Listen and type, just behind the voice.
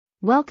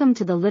Welcome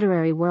to the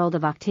literary world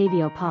of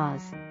Octavio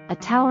Paz, a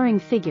towering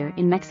figure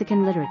in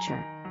Mexican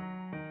literature.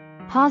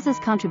 Paz's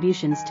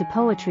contributions to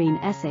poetry and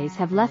essays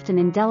have left an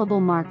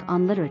indelible mark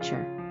on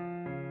literature.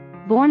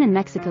 Born in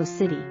Mexico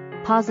City,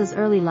 Paz's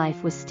early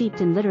life was steeped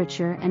in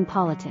literature and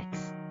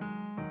politics.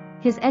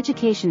 His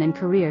education and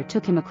career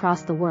took him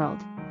across the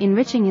world,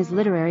 enriching his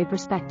literary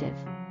perspective.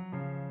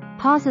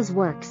 Paz's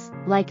works,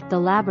 like The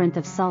Labyrinth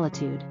of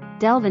Solitude,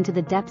 delve into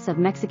the depths of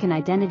Mexican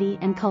identity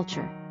and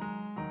culture.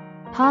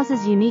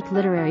 Paz's unique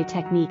literary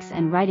techniques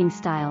and writing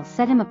style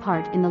set him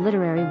apart in the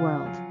literary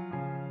world.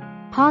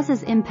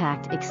 Paz's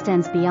impact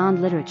extends beyond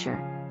literature,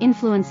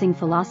 influencing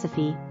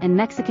philosophy and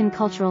Mexican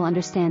cultural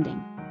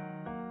understanding.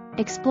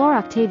 Explore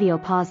Octavio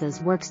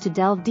Paz's works to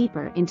delve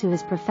deeper into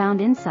his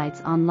profound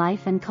insights on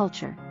life and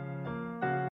culture.